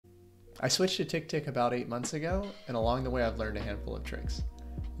I switched to TickTick about 8 months ago, and along the way I've learned a handful of tricks.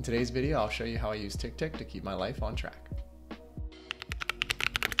 In today's video, I'll show you how I use TickTick to keep my life on track.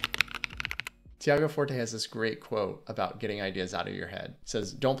 Tiago Forte has this great quote about getting ideas out of your head. It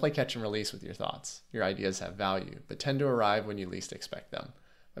says, "Don't play catch and release with your thoughts. Your ideas have value, but tend to arrive when you least expect them.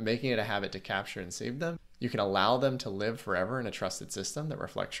 By making it a habit to capture and save them, you can allow them to live forever in a trusted system that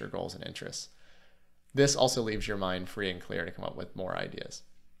reflects your goals and interests. This also leaves your mind free and clear to come up with more ideas."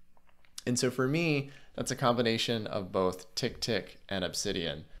 And so for me, that's a combination of both TickTick and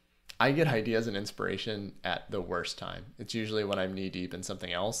Obsidian. I get ideas and inspiration at the worst time. It's usually when I'm knee deep in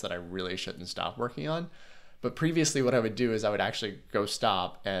something else that I really shouldn't stop working on. But previously what I would do is I would actually go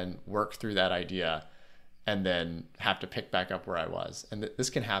stop and work through that idea and then have to pick back up where I was. And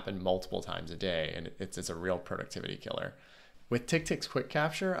this can happen multiple times a day, and it's a real productivity killer. With TickTick's quick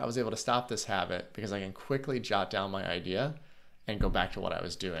capture, I was able to stop this habit because I can quickly jot down my idea and go back to what I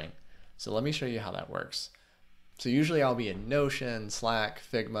was doing. So let me show you how that works. So usually I'll be in Notion, Slack,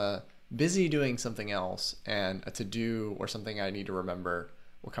 Figma, busy doing something else, and a to-do or something I need to remember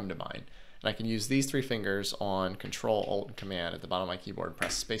will come to mind. And I can use these three fingers on Control, Alt, and Command at the bottom of my keyboard,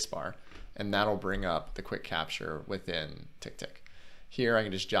 press spacebar, and that'll bring up the quick capture within TickTick. Here I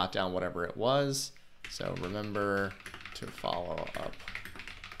can just jot down whatever it was. So remember to follow up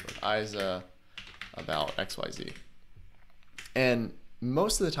with Isa about XYZ. And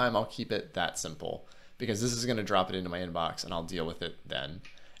most of the time I'll keep it that simple because this is going to drop it into my inbox and I'll deal with it then.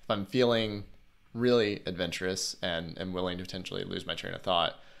 If I'm feeling really adventurous and am willing to potentially lose my train of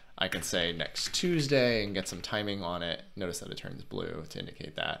thought, I can say next Tuesday and get some timing on it. Notice that it turns blue to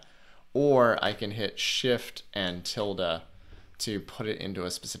indicate that. Or I can hit Shift and tilde to put it into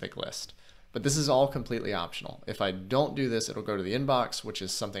a specific list. But this is all completely optional. If I don't do this, it'll go to the inbox, which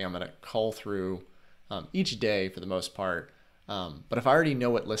is something I'm going to cull through each day for the most part. But if I already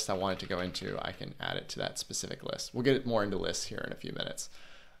know what list I want it to go into, I can add it to that specific list. We'll get more into lists here in a few minutes.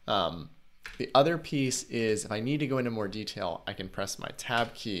 The other piece is if I need to go into more detail, I can press my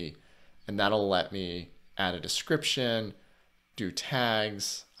tab key and that'll let me add a description, do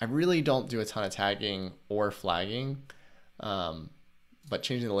tags. I really don't do a ton of tagging or flagging, but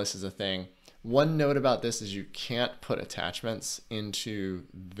changing the list is a thing. One note about this is you can't put attachments into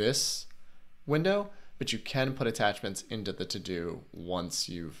this window, but you can put attachments into the to-do once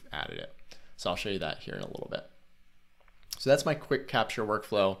you've added it. So I'll show you that here in a little bit. So that's my quick capture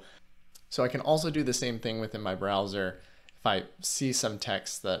workflow. So I can also do the same thing within my browser. If I see some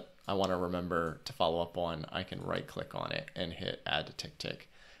text that I want to remember to follow up on, I can right click on it and hit add to TickTick.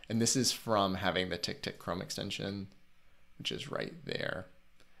 And this is from having the TickTick Chrome extension, which is right there.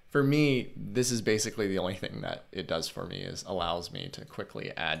 For me, this is basically the only thing that it does for me is allows me to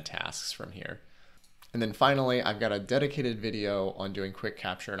quickly add tasks from here. And then finally, I've got a dedicated video on doing quick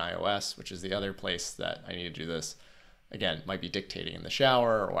capture in iOS, which is the other place that I need to do this. Again, might be dictating in the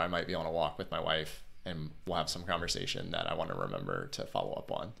shower, or I might be on a walk with my wife and we'll have some conversation that I want to remember to follow up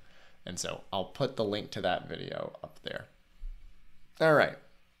on. And so I'll put the link to that video up there. All right,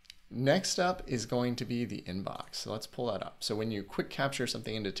 next up is going to be the inbox. So let's pull that up. So when you quick capture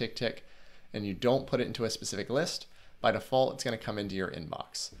something into TickTick and you don't put it into a specific list, by default, it's going to come into your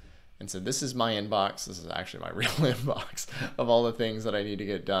inbox. And so this is my inbox. This is actually my real inbox of all the things that I need to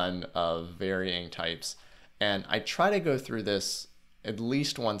get done of varying types. And I try to go through this at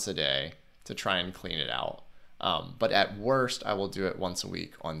least once a day to try and clean it out. But at worst, I will do it once a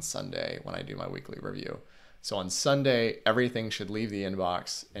week on Sunday when I do my weekly review. So on Sunday, everything should leave the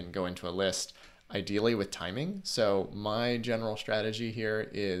inbox and go into a list, ideally with timing. So my general strategy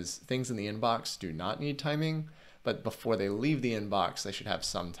here is things in the inbox do not need timing, but before they leave the inbox, they should have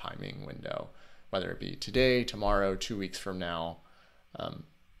some timing window, whether it be today, tomorrow, 2 weeks from now.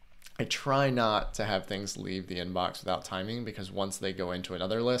 I try not to have things leave the inbox without timing because once they go into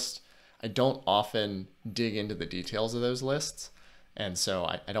another list, I don't often dig into the details of those lists. And so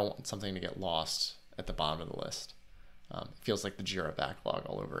I don't want something to get lost at the bottom of the list. It feels like the Jira backlog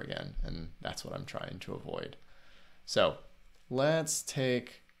all over again, and that's what I'm trying to avoid. So let's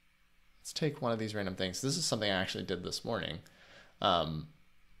take one of these random things. This is something I actually did this morning.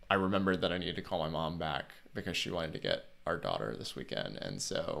 I remembered that I needed to call my mom back because she wanted to get our daughter this weekend. And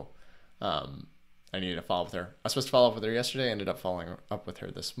so I needed to follow up with her. I was supposed to follow up with her yesterday. I ended up following up with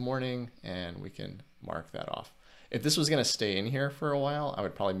her this morning, and we can mark that off. If this was going to stay in here for a while, I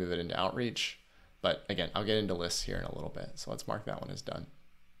would probably move it into Outreach. But again, I'll get into lists here in a little bit. So let's mark that one as done.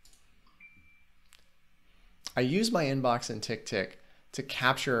 I use my inbox in TickTick to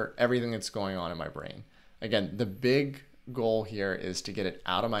capture everything that's going on in my brain. Again, the big goal here is to get it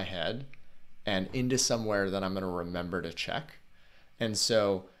out of my head and into somewhere that I'm going to remember to check. And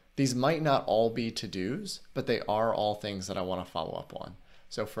so These might not all be to-dos, but they are all things that I want to follow up on.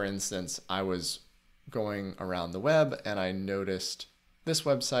 So for instance, I was going around the web and I noticed this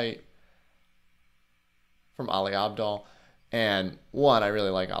website from Ali Abdal. And one, I really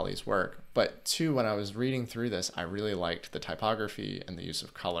like Ali's work, but two, when I was reading through this, I really liked the typography and the use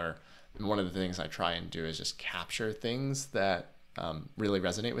of color. And one of the things I try and do is just capture things that really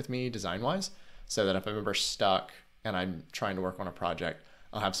resonate with me design-wise, so that if I'm ever stuck and I'm trying to work on a project,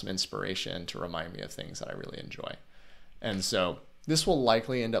 I'll have some inspiration to remind me of things that I really enjoy. And so this will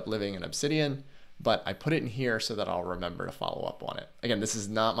likely end up living in Obsidian, but I put it in here so that I'll remember to follow up on it. Again, this is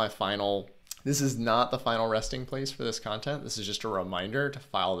not the final resting place for this content. This is just a reminder to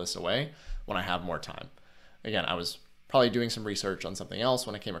file this away when I have more time. Again, I was probably doing some research on something else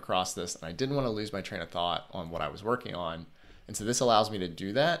when I came across this, and I didn't want to lose my train of thought on what I was working on. And so this allows me to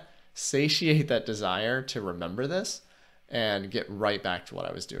do that, satiate that desire to remember this, and get right back to what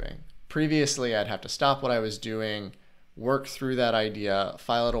I was doing. Previously, I'd have to stop what I was doing, work through that idea,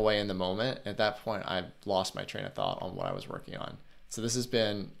 file it away in the moment. At that point, I've lost my train of thought on what I was working on. So this has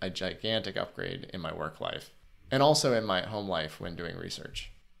been a gigantic upgrade in my work life and also in my home life when doing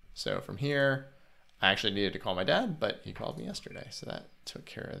research. So from here, I actually needed to call my dad, but he called me yesterday. So that took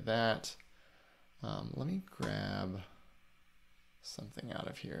care of that. Let me grab something out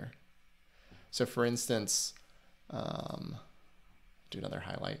of here. So for instance, do another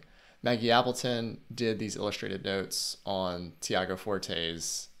highlight. Maggie Appleton did these illustrated notes on Tiago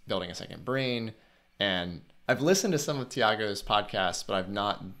Forte's Building a Second Brain. And I've listened to some of Tiago's podcasts, but I've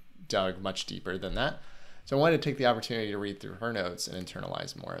not dug much deeper than that. So I wanted to take the opportunity to read through her notes and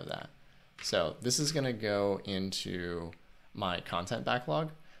internalize more of that. So this is going to go into my content backlog.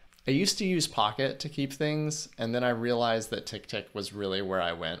 I used to use Pocket to keep things, and then I realized that TickTick was really where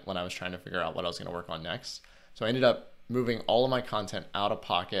I went when I was trying to figure out what I was going to work on next. So I ended up moving all of my content out of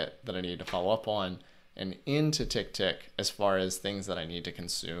Pocket that I needed to follow up on and into TickTick as far as things that I need to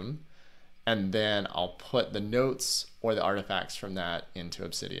consume. And then I'll put the notes or the artifacts from that into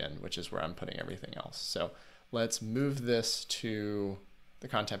Obsidian, which is where I'm putting everything else. So let's move this to the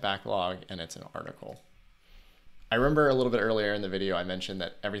content backlog, and it's an article. I remember a little bit earlier in the video, I mentioned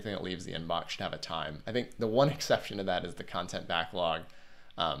that everything that leaves the inbox should have a time. I think the one exception to that is the content backlog,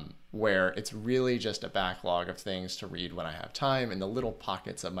 where it's really just a backlog of things to read when I have time in the little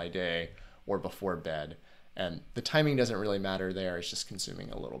pockets of my day or before bed. And the timing doesn't really matter there. It's just consuming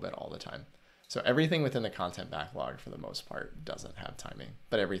a little bit all the time. So everything within the content backlog for the most part doesn't have timing,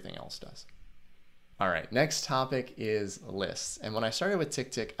 but everything else does. All right, next topic is lists. And when I started with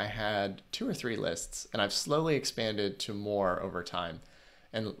TickTick, I had 2 or 3 lists, and I've slowly expanded to more over time.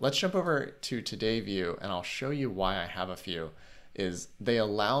 And let's jump over to Today View, and I'll show you why I have a few. Is they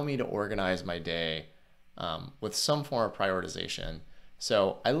allow me to organize my day with some form of prioritization.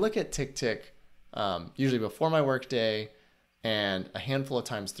 So I look at TickTick usually before my work day and a handful of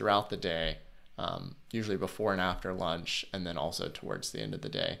times throughout the day, usually before and after lunch, and then also towards the end of the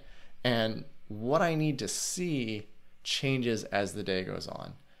day. And what I need to see changes as the day goes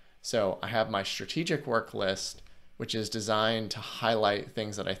on. So I have my strategic work list, which is designed to highlight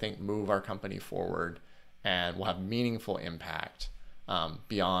things that I think move our company forward and will have meaningful impact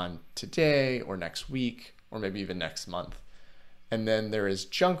beyond today or next week or maybe even next month. And then there is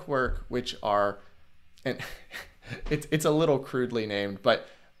junk work, which are, and it's a little crudely named, but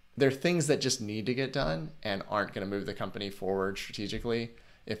they're things that just need to get done and aren't going to move the company forward strategically.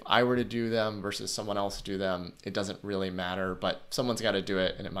 If I were to do them versus someone else do them, it doesn't really matter, but someone's got to do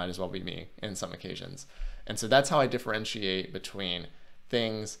it, and it might as well be me in some occasions. And so that's how I differentiate between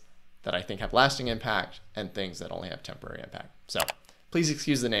things that I think have lasting impact and things that only have temporary impact. So please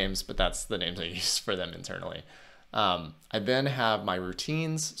excuse the names, but that's the names I use for them internally. I then have my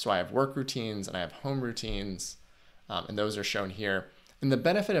routines. So I have work routines and I have home routines, and those are shown here. And the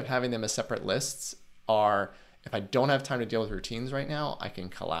benefit of having them as separate lists are, if I don't have time to deal with routines right now, I can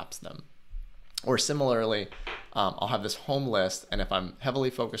collapse them. Or similarly, I'll have this home list, and if I'm heavily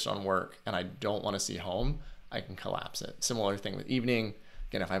focused on work and I don't want to see home, I can collapse it. Similar thing with evening.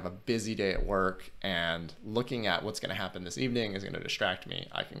 Again, if I have a busy day at work and looking at what's going to happen this evening is going to distract me,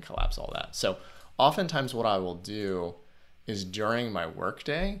 I can collapse all that. So oftentimes what I will do is during my work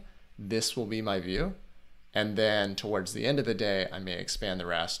day, this will be my view. And then towards the end of the day, I may expand the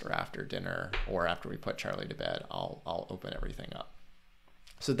rest, or after dinner, or after we put Charlie to bed, I'll open everything up.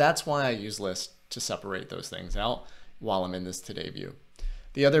 So that's why I use lists to separate those things out while I'm in this Today view.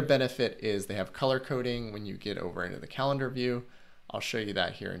 The other benefit is they have color coding when you get over into the calendar view. I'll show you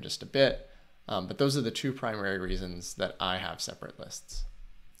that here in just a bit. But those are the 2 primary reasons that I have separate lists.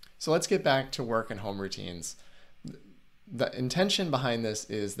 So let's get back to work and home routines. the intention behind this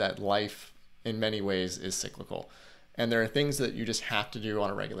is that life in many ways is cyclical. And there are things that you just have to do on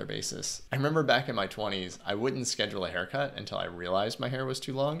a regular basis. I remember back in my 20s, I wouldn't schedule a haircut until I realized my hair was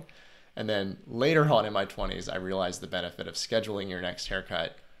too long. And then later on in my 20s, I realized the benefit of scheduling your next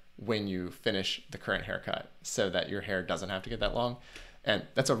haircut when you finish the current haircut so that your hair doesn't have to get that long. And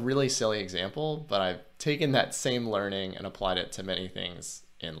that's a really silly example, but I've taken that same learning and applied it to many things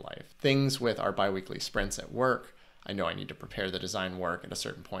in life. Things with our biweekly sprints at work. I know I need to prepare the design work at a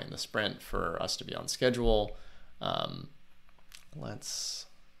certain point in the sprint for us to be on schedule. Let's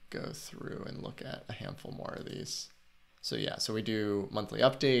go through and look at a handful more of these. So yeah, so we do monthly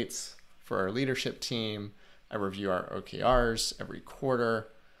updates for our leadership team. I review our OKRs every quarter.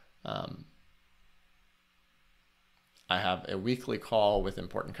 I have a weekly call with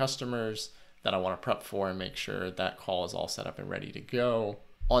important customers that I want to prep for and make sure that call is all set up and ready to go.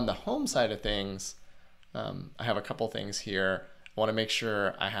 On the home side of things, I have a couple things here. I want to make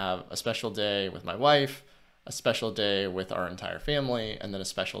sure I have a special day with my wife, a special day with our entire family, and then a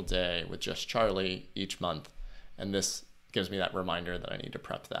special day with just Charlie each month. And this gives me that reminder that I need to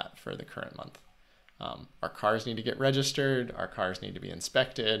prep that for the current month. Our cars need to get registered. Our cars need to be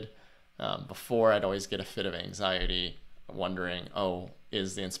inspected. Before, I'd always get a fit of anxiety, wondering, oh,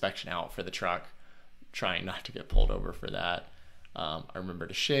 is the inspection out for the truck? Trying not to get pulled over for that. I remember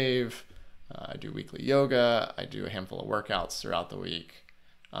to shave. I do weekly yoga. I do a handful of workouts throughout the week.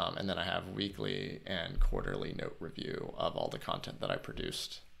 And then I have weekly and quarterly note review of all the content that I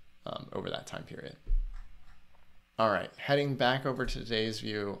produced over that time period. All right, heading back over to today's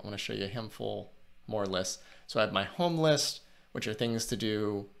view, I want to show you a handful more lists. So I have my home list, which are things to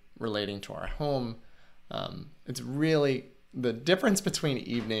do relating to our home. It's really, the difference between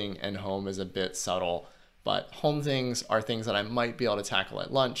evening and home is a bit subtle, but home things are things that I might be able to tackle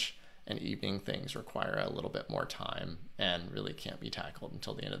at lunch, and evening things require a little bit more time and really can't be tackled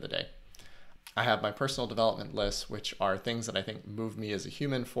until the end of the day. I have my personal development lists, which are things that I think move me as a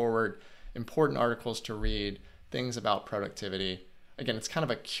human forward, important articles to read, things about productivity. Again, it's kind of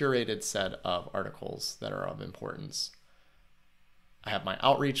a curated set of articles that are of importance. I have my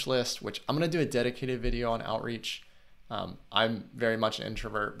outreach list, which I'm going to do a dedicated video on outreach. I'm very much an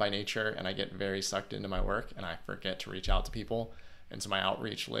introvert by nature, and I get very sucked into my work and I forget to reach out to people. And so my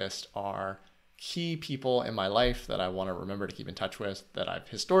outreach list are key people in my life that I want to remember to keep in touch with, that I've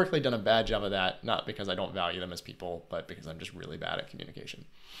historically done a bad job of that, not because I don't value them as people, but because I'm just really bad at communication.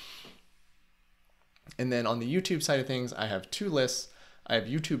 And then on the YouTube side of things, I have two lists. I have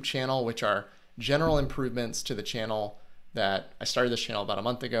YouTube channel, which are general improvements to the channel that I started this channel about a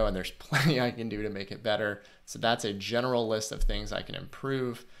month ago, and there's plenty I can do to make it better. So that's a general list of things I can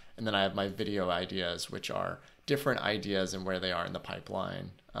improve. And then I have my video ideas, which are different ideas and where they are in the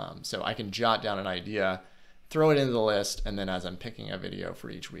pipeline. So I can jot down an idea, throw it into the list, and then as I'm picking a video for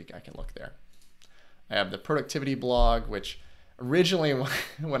each week, I can look there. I have the productivity blog, which originally,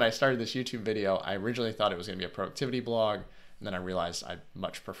 when I started this YouTube video, I originally thought it was going to be a productivity blog, and then I realized I'd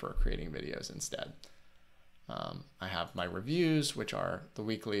much prefer creating videos instead. I have my reviews, which are the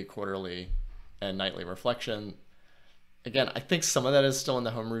weekly, quarterly, and nightly reflection. Again, I think some of that is still in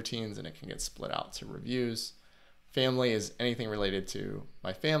the home routines, and it can get split out to reviews. Family is anything related to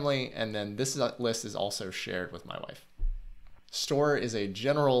my family, and then this list is also shared with my wife. Store is a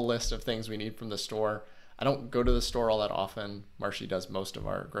general list of things we need from the store. I don't go to the store all that often. Marcy does most of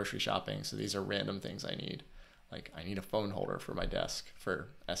our grocery shopping, so these are random things I need. Like I need a phone holder for my desk for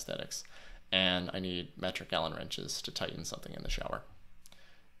aesthetics, and I need metric Allen wrenches to tighten something in the shower.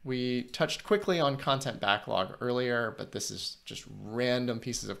 We touched quickly on content backlog earlier, but this is just random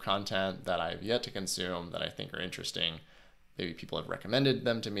pieces of content that I've yet to consume that I think are interesting. Maybe people have recommended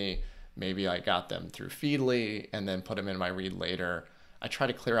them to me. Maybe I got them through Feedly and then put them in my read later. I try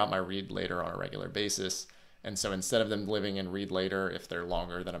to clear out my read later on a regular basis. And so instead of them living in read later, if they're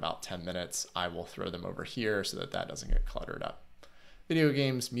longer than about 10 minutes, I will throw them over here so that that doesn't get cluttered up. Video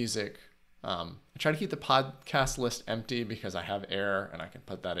games, music. I try to keep the podcast list empty because I have Air and I can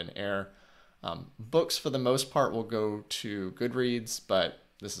put that in Air. Books for the most part will go to Goodreads, but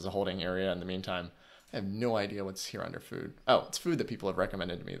this is a holding area in the meantime. I have no idea what's here under food. Oh, it's food that people have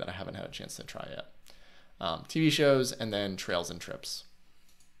recommended to me that I haven't had a chance to try yet. TV shows, and then trails and trips.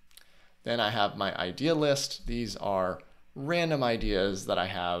 Then I have my idea list. These are random ideas that I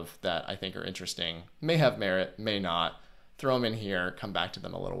have that I think are interesting, may have merit, may not. Throw them in here, come back to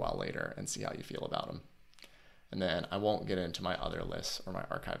them a little while later and see how you feel about them. And then I won't get into my other lists or my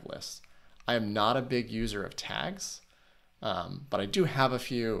archive lists. I am not a big user of tags, but I do have a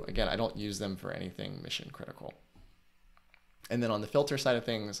few. Again, I don't use them for anything mission critical. And then on the filter side of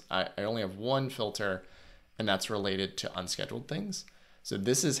things, I only have one filter, and that's related to unscheduled things. So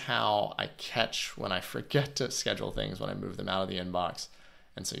this is how I catch when I forget to schedule things when I move them out of the inbox.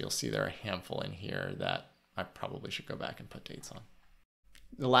 And so you'll see there are a handful in here that I probably should go back and put dates on.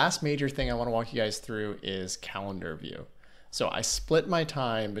 The last major thing I want to walk you guys through is calendar view. So I split my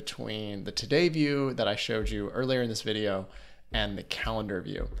time between the today view that I showed you earlier in this video and the calendar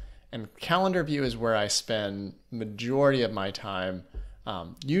view. And calendar view is where I spend majority of my time,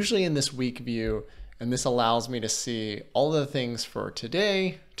 usually in this week view. And this allows me to see all the things for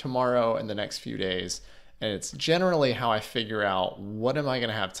today, tomorrow, and the next few days. And it's generally how I figure out what am I going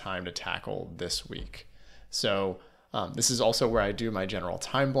to have time to tackle this week. So this is also where I do my general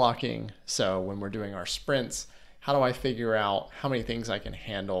time blocking. So when we're doing our sprints, how do I figure out how many things I can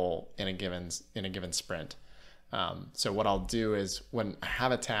handle in a given sprint? So what I'll do is when I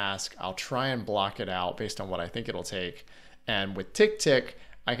have a task, I'll try and block it out based on what I think it'll take. And with TickTick,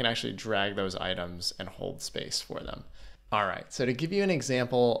 I can actually drag those items and hold space for them. All right, so to give you an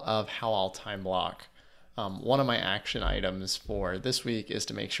example of how I'll time block, one of my action items for this week is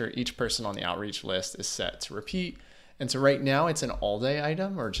to make sure each person on the outreach list is set to repeat. And so right now it's an all day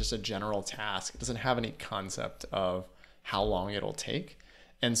item or just a general task. It doesn't have any concept of how long it'll take.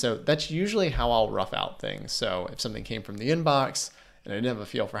 And so that's usually how I'll rough out things. So if something came from the inbox and I didn't have a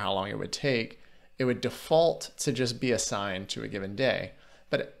feel for how long it would take, it would default to just be assigned to a given day.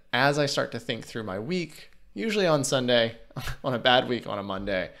 But as I start to think through my week, usually on Sunday, on a bad week on a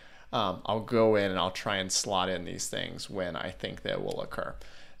Monday, I'll go in and I'll try and slot in these things when I think they will occur.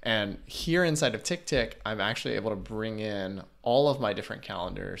 And here inside of TickTick, I'm actually able to bring in all of my different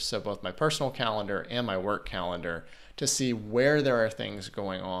calendars, so both my personal calendar and my work calendar, to see where there are things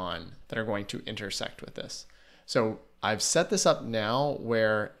going on that are going to intersect with this. So I've set this up now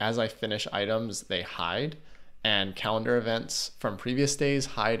where as I finish items, they hide, and calendar events from previous days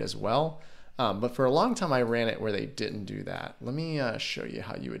hide as well. But for a long time, I ran it where they didn't do that. Let me show you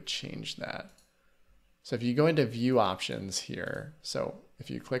how you would change that. So if you go into view options here, so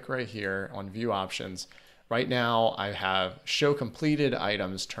if you click right here on view options, right now I have show completed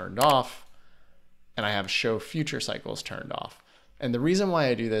items turned off and I have show future cycles turned off. And the reason why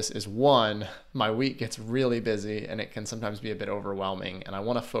I do this is one, my week gets really busy and it can sometimes be a bit overwhelming and I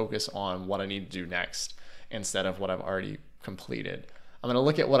want to focus on what I need to do next instead of what I've already completed. I'm going to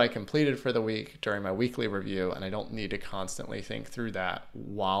look at what I completed for the week during my weekly review and I don't need to constantly think through that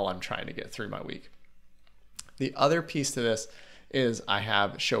while I'm trying to get through my week. The other piece to this is I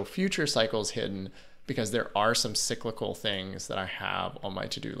have show future cycles hidden because there are some cyclical things that I have on my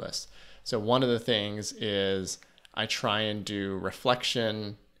to-do list. So one of the things is I try and do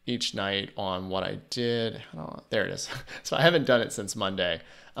reflection each night on what I did. Oh, there it is. So I haven't done it since Monday,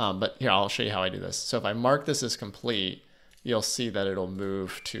 but here, I'll show you how I do this. So if I mark this as complete, you'll see that it'll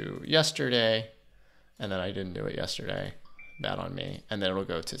move to yesterday, and then I didn't do it yesterday. Bad on me. And then it'll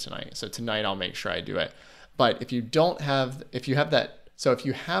go to tonight. So tonight I'll make sure I do it. But if you have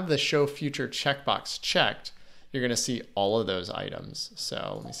the show future checkbox checked, you're going to see all of those items.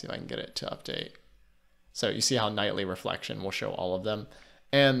 So let me see if I can get it to update. So you see how nightly reflection will show all of them.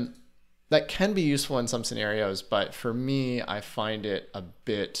 And that can be useful in some scenarios, but for me, I find it a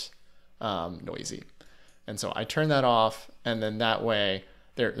bit noisy. And so I turn that off, and then that way,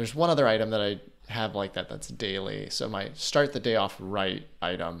 there's one other item that I have like that that's daily. So my start the day off right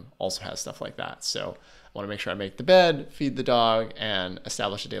item also has stuff like that. So I want to make sure I make the bed, feed the dog, and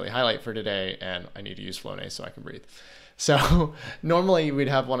establish a daily highlight for today, and I need to use Flonase so I can breathe. So normally we'd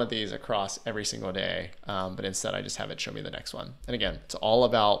have one of these across every single day, but instead I just have it show me the next one. And again, it's all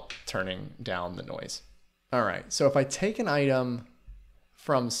about turning down the noise. All right, so if I take an item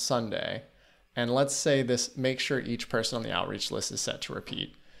from Sunday, and let's say this, make sure each person on the outreach list is set to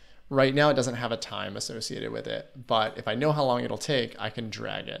repeat. Right now it doesn't have a time associated with it, but if I know how long it'll take, I can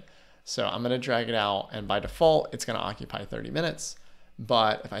drag it. So I'm going to drag it out, and by default, it's going to occupy 30 minutes.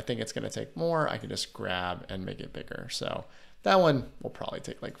 But if I think it's going to take more, I can just grab and make it bigger. So that one will probably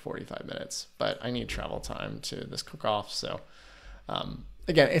take like 45 minutes, but I need travel time to this cook-off. So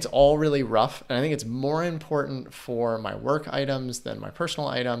again, it's all really rough, and I think it's more important for my work items than my personal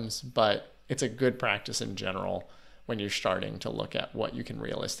items, but it's a good practice in general when you're starting to look at what you can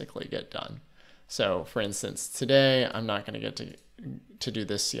realistically get done. So for instance, today, I'm not going to get to do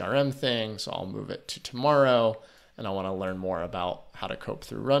this CRM thing, so I'll move it to tomorrow, and I want to learn more about how to cope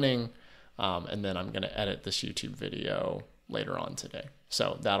through running, and then I'm going to edit this YouTube video later on today.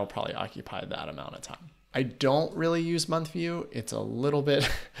 So that'll probably occupy that amount of time. I don't really use month view. It's a little bit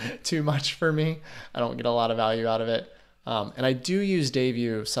too much for me. I don't get a lot of value out of it. And I do use day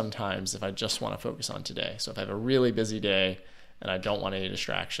view sometimes if I just want to focus on today. So if I have a really busy day and I don't want any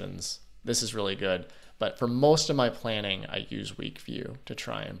distractions, this is really good. But for most of my planning, I use week view to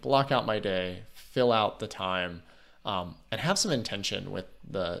try and block out my day, fill out the time, and have some intention with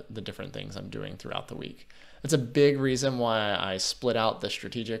the different things I'm doing throughout the week. It's a big reason why I split out the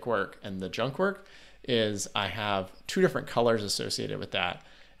strategic work and the junk work is I have two different colors associated with that.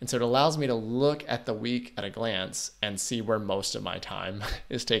 And so it allows me to look at the week at a glance and see where most of my time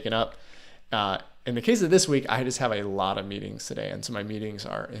is taken up. In the case of this week, I just have a lot of meetings today. And so my meetings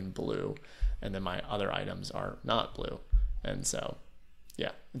are in blue and then my other items are not blue. And so yeah,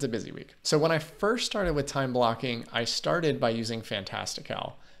 it's a busy week. So when I first started with time blocking, I started by using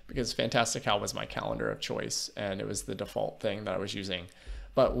Fantastical because Fantastical was my calendar of choice and it was the default thing that I was using.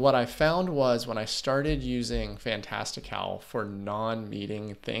 But what I found was when I started using Fantastical for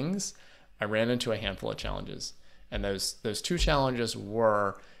non-meeting things, I ran into a handful of challenges. And those two challenges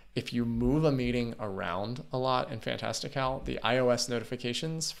were if you move a meeting around a lot in Fantastical, the iOS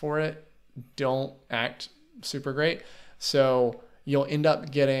notifications for it don't act super great. So you'll end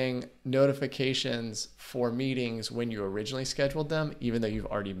up getting notifications for meetings when you originally scheduled them, even though you've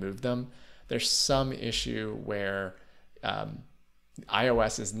already moved them. There's some issue where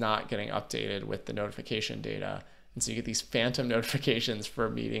iOS is not getting updated with the notification data. And so you get these phantom notifications for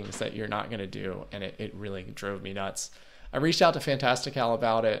meetings that you're not going to do. And it really drove me nuts. I reached out to Fantastical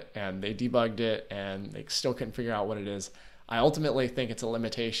about it and they debugged it and they still couldn't figure out what it is. I ultimately think it's a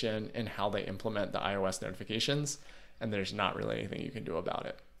limitation in how they implement the iOS notifications, and there's not really anything you can do about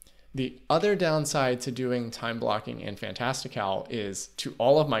it. The other downside to doing time blocking in Fantastical is to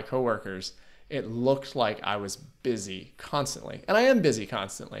all of my coworkers, it looked like I was busy constantly. And I am busy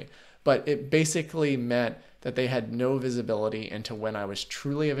constantly, but it basically meant that they had no visibility into when I was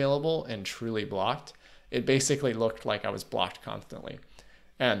truly available and truly blocked. It basically looked like I was blocked constantly.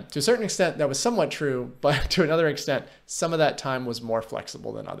 And to a certain extent, that was somewhat true, but to another extent, some of that time was more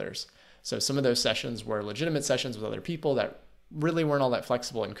flexible than others. So some of those sessions were legitimate sessions with other people that really weren't all that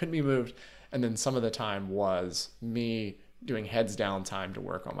flexible and couldn't be moved. And then some of the time was me doing heads down time to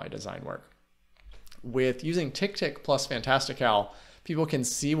work on my design work. With using TickTick plus Fantastical, people can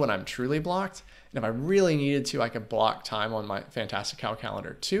see when I'm truly blocked. And if I really needed to, I could block time on my Fantastical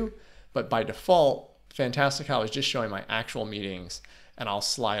calendar too. But by default, Fantastical is just showing my actual meetings and I'll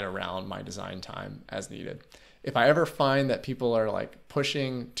slide around my design time as needed. If I ever find that people are like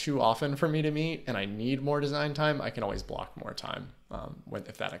pushing too often for me to meet and I need more design time, I can always block more time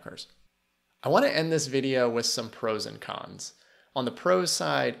if that occurs. I want to end this video with some pros and cons. On the pros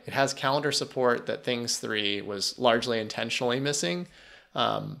side, it has calendar support that Things 3 was largely intentionally missing.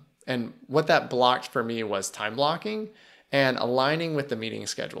 And what that blocked for me was time blocking and aligning with the meeting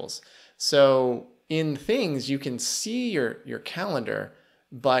schedules. So in Things, you can see your calendar,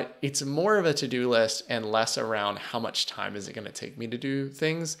 but it's more of a to-do list and less around how much time is it going to take me to do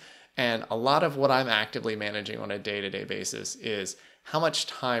things. And a lot of what I'm actively managing on a day-to-day basis is how much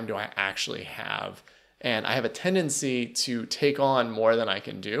time do I actually have? And I have a tendency to take on more than I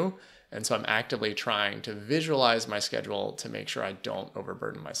can do. And so I'm actively trying to visualize my schedule to make sure I don't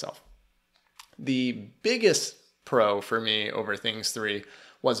overburden myself. The biggest pro for me over Things 3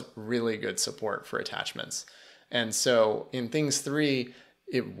 was really good support for attachments. And so in Things 3,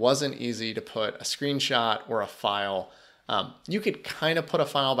 it wasn't easy to put a screenshot or a file. You could kind of put a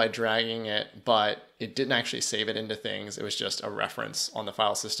file by dragging it, but it didn't actually save it into Things. It was just a reference on the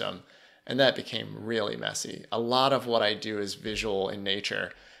file system. And that became really messy. A lot of what I do is visual in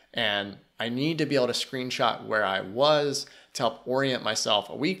nature. And I need to be able to screenshot where I was to help orient myself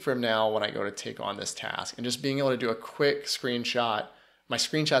a week from now when I go to take on this task. And just being able to do a quick screenshot. My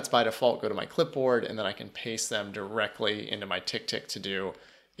screenshots by default go to my clipboard and then I can paste them directly into my TickTick to do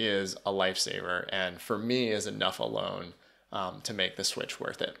is a lifesaver. And for me is enough alone to make the switch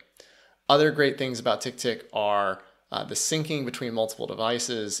worth it. Other great things about TickTick are the syncing between multiple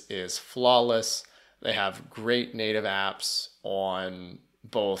devices is flawless. They have great native apps on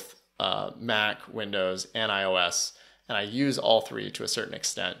both Mac, Windows, and iOS. And I use all three to a certain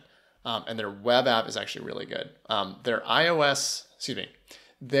extent. And their web app is actually really good.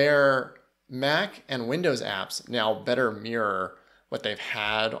 Their Mac and Windows apps now better mirror what they've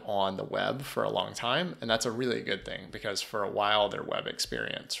had on the web for a long time. And that's a really good thing because for a while their web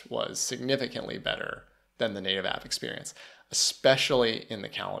experience was significantly better than the native app experience, especially in the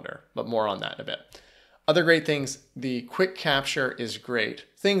calendar, but more on that in a bit. Other great things, the quick capture is great.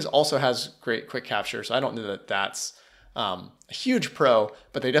 Things also has great quick capture, so I don't know that that's a huge pro,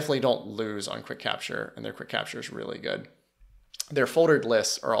 but they definitely don't lose on quick capture, and their quick capture is really good. Their foldered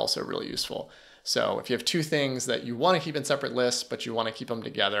lists are also really useful. So if you have two things that you want to keep in separate lists, but you want to keep them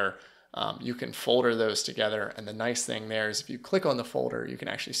together, you can folder those together. And the nice thing there is if you click on the folder, you can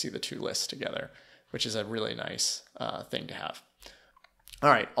actually see the two lists together. which is a really nice thing to have. All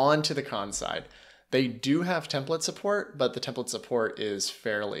right, on to the con side. They do have template support, but the template support is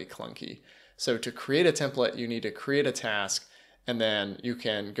fairly clunky. So to create a template, you need to create a task, and then you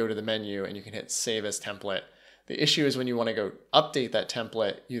can go to the menu and you can hit Save as Template. The issue is when you want to go update that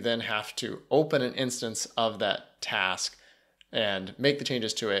template, you then have to open an instance of that task and make the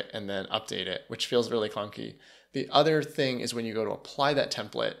changes to it and then update it, which feels really clunky. The other thing is when you go to apply that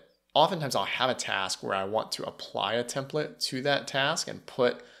template, oftentimes I'll have a task where I want to apply a template to that task and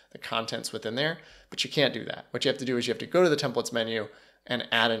put the contents within there, but you can't do that. What you have to do is you have to go to the templates menu and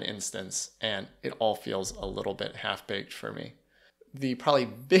add an instance, and it all feels a little bit half-baked for me. The probably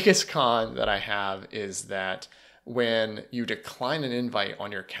biggest con that I have is that when you decline an invite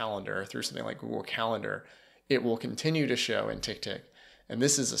on your calendar through something like Google Calendar, it will continue to show in TickTick. And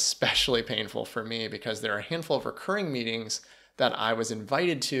this is especially painful for me because there are a handful of recurring meetings that I was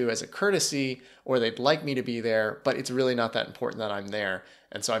invited to as a courtesy, or they'd like me to be there, but it's really not that important that I'm there.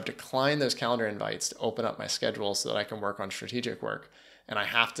 And so I've declined those calendar invites to open up my schedule so that I can work on strategic work. And I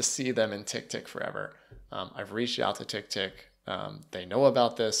have to see them in TickTick forever. I've reached out to TickTick. They know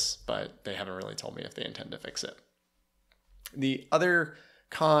about this, but they haven't really told me if they intend to fix it. The other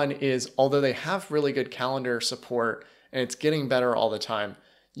con is, although they have really good calendar support and it's getting better all the time,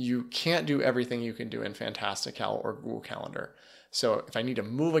 you can't do everything you can do in Fantastical or Google Calendar. So if I need to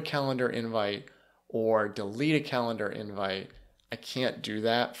move a calendar invite or delete a calendar invite, I can't do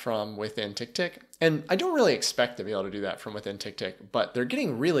that from within TickTick. And I don't really expect to be able to do that from within TickTick, but they're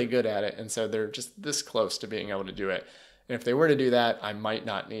getting really good at it. And so they're just this close to being able to do it. And if they were to do that, I might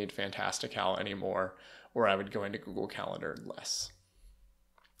not need Fantastical anymore, or I would go into Google Calendar less.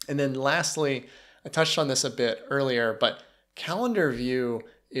 And then lastly, I touched on this a bit earlier, but Calendar View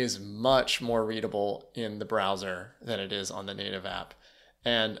is much more readable in the browser than it is on the native app.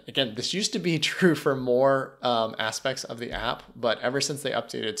 And again, this used to be true for more aspects of the app, but ever since they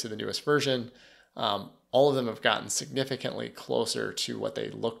updated to the newest version, all of them have gotten significantly closer to what they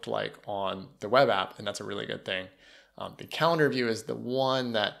looked like on the web app, and that's a really good thing. The calendar view is the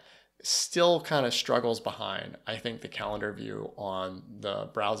one that still kind of struggles behind. I think the calendar view on the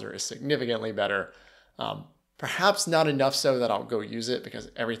browser is significantly better. Perhaps not enough so that I'll go use it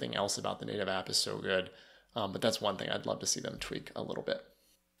because everything else about the native app is so good. But that's one thing I'd love to see them tweak a little bit.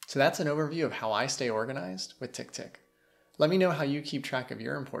 So that's an overview of how I stay organized with TickTick. Let me know how you keep track of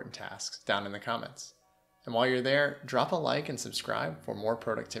your important tasks down in the comments. And while you're there, drop a like and subscribe for more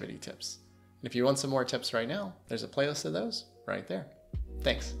productivity tips. And if you want some more tips right now, there's a playlist of those right there.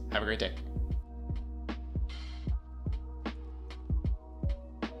 Thanks. Have a great day.